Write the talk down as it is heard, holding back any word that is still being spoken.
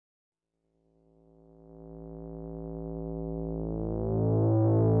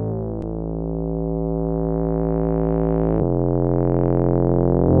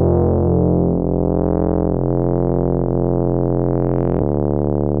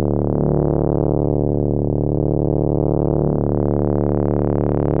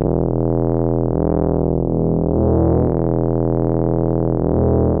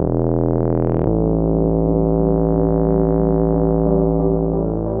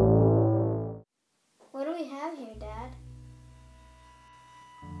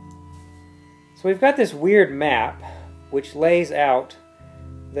So we've got this weird map which lays out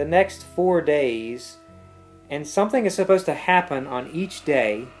the next 4 days, and something is supposed to happen on each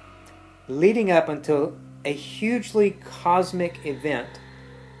day leading up until a hugely cosmic event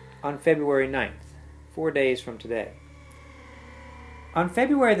on February 9th, 4 days from today. On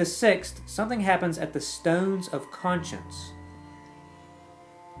February the 6th, something happens at the Stones of Conscience.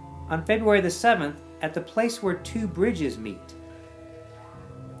 On February the 7th, at the place where two bridges meet.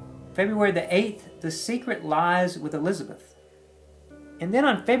 February the 8th, the secret lies with Elizabeth. And then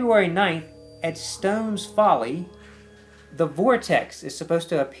on February 9th, at Stone's Folly, the vortex is supposed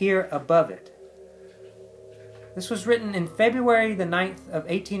to appear above it. This was written in February the 9th of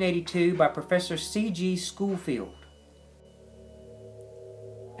 1882 by Professor C.G. Schoolfield.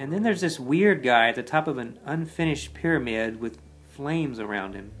 And then there's this weird guy at the top of an unfinished pyramid with flames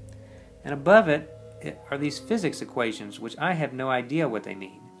around him. And above it are these physics equations, which I have no idea what they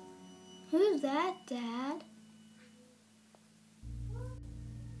mean. Who's that, Dad?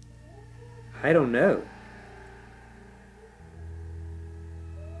 I don't know.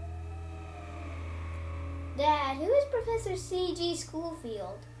 Dad, who is Professor C.G.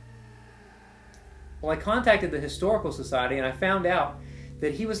 Schoolfield? Well, I contacted the Historical Society and I found out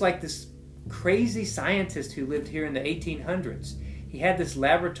that he was like this crazy scientist who lived here in the 1800s. He had this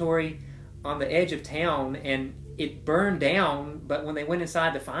laboratory on the edge of town and it burned down, but when they went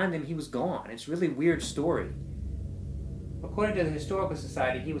inside to find him, he was gone. It's a really weird story. According to the Historical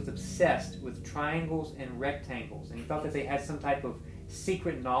Society, he was obsessed with triangles and rectangles, and he thought that they had some type of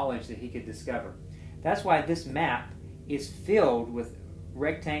secret knowledge that he could discover. That's why this map is filled with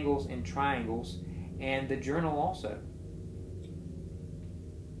rectangles and triangles, and the journal also.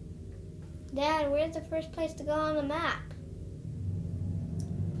 Dad, where's the first place to go on the map?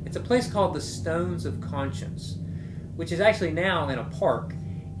 It's a place called the Stones of Conscience, which is actually now in a park.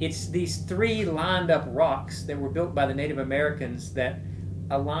 It's these three lined up rocks that were built by the Native Americans that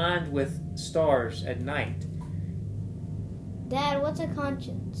aligned with stars at night. Dad, what's a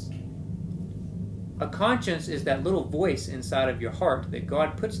conscience? A conscience is that little voice inside of your heart that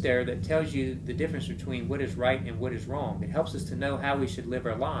God puts there that tells you the difference between what is right and what is wrong. It helps us to know how we should live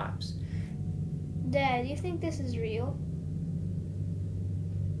our lives. Dad, you think this is real?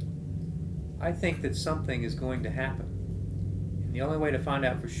 I think that something is going to happen. And the only way to find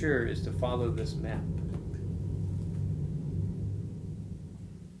out for sure is to follow this map.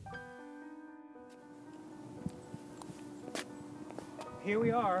 Here we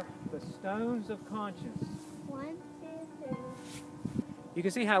are, the Stones of Conscience. 1, 2, 3. You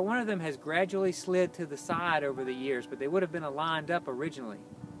can see how one of them has gradually slid to the side over the years, but they would have been lined up originally.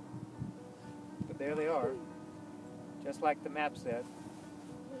 But there they are, just like the map said.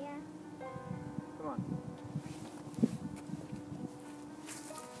 Yeah. Come on.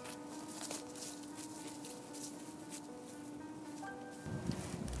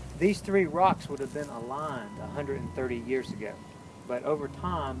 These three rocks would have been aligned 130 years ago. But over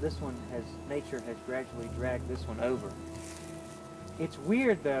time, nature has gradually dragged this one over. It's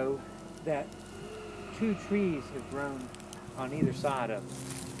weird, though, that two trees have grown on either side of it.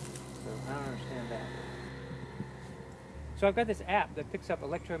 So I don't understand that. So I've got this app that picks up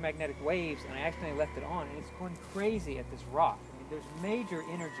electromagnetic waves, and I accidentally left it on, and it's going crazy at this rock. I mean, there's major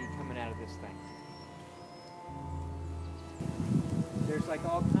energy coming out of this thing. There's like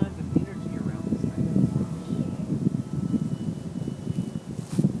all kinds of energy around this thing.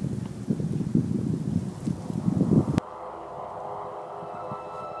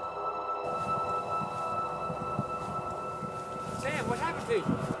 Sam, what happened to you?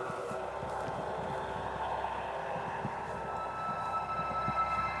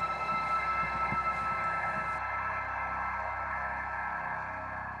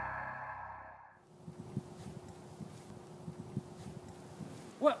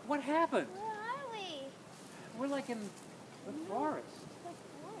 What happened? Where are we? We're like in the forest. The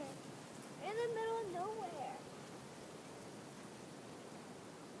forest. We're in the middle of nowhere.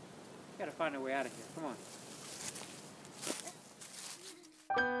 Gotta find our way out of here. Come on.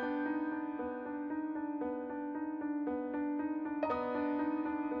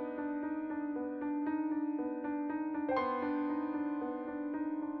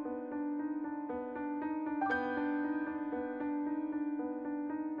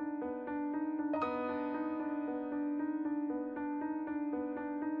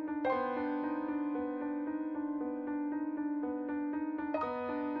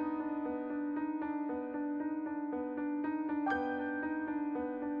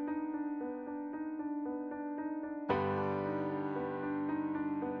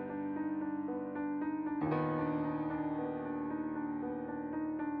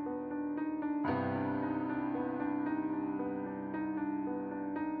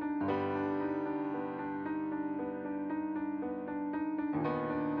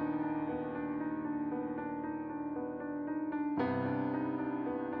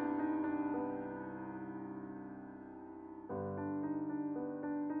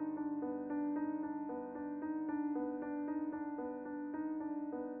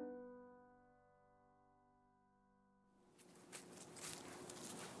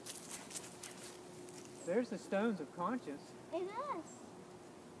 There's the stones of conscience. It's us.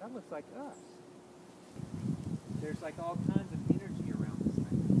 That looks like us. There's like all kinds of energy around this thing.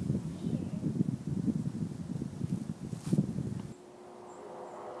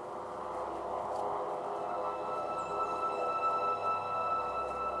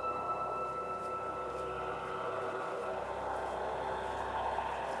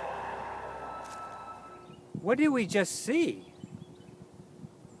 What did we just see?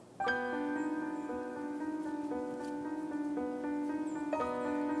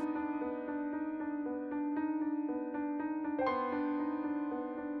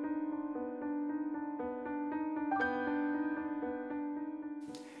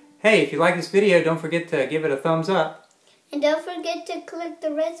 Hey, if you like this video, don't forget to give it a thumbs up. And don't forget to click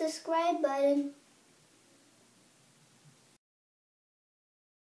the red subscribe button.